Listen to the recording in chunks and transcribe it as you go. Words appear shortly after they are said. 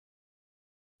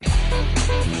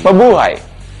Mabuhay!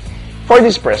 For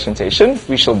this presentation,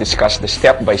 we shall discuss the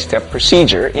step-by-step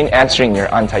procedure in answering your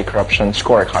anti-corruption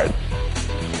scorecard.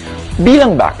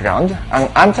 Bilang background, ang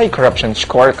anti-corruption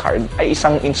scorecard ay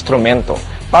isang instrumento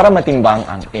para matimbang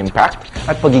ang impact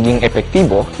at pagiging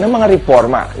epektibo ng mga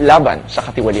reforma laban sa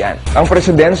katiwalian. Ang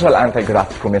Presidential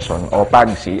Anti-Graft Commission o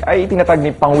PAGC ay itinatag ni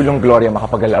Pangulong Gloria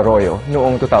Macapagal Arroyo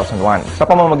noong 2001 sa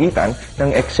pamamagitan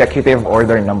ng Executive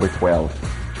Order No.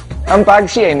 12. Ang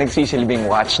PAGC ay nagsisilbing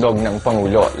watchdog ng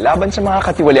Pangulo laban sa mga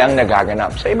katiwaliang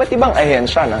nagaganap sa iba't ibang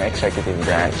ahensya ng executive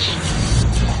branch.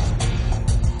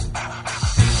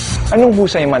 Anong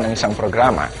husay man ang isang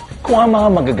programa, kung ang mga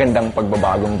magagandang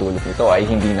pagbabagong dulot nito ay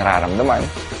hindi nararamdaman,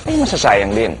 ay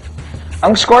masasayang din.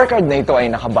 Ang scorecard na ito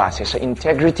ay nakabase sa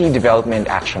Integrity Development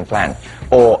Action Plan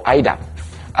o IDAP,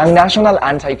 ang National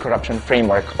Anti-Corruption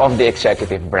Framework of the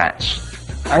Executive Branch.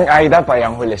 Ang IDAP ay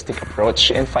ang holistic approach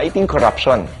in fighting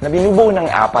corruption na binubuo ng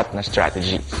 4 na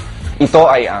strategies. Ito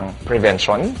ay ang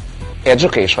prevention,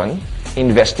 education,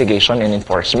 investigation and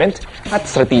enforcement, at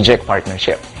strategic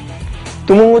partnership.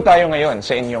 Tumungo tayo ngayon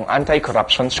sa inyong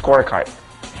anti-corruption scorecard.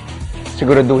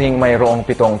 Siguraduhin mayroong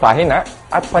 7 pahina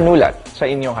at panulat sa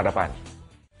inyong harapan.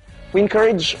 We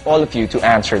encourage all of you to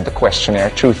answer the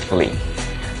questionnaire truthfully.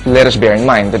 Let us bear in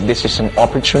mind that this is an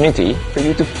opportunity for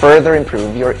you to further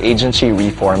improve your agency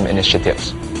reform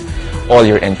initiatives. All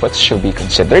your inputs should be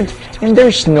considered, and there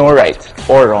is no right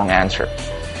or wrong answer.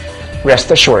 Rest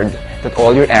assured that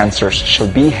all your answers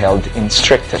should be held in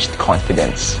strictest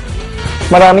confidence.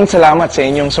 Maraming salamat sa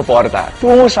inyong suporta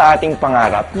tungo sa ating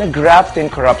pangarap na graft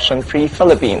and corruption-free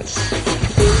Philippines.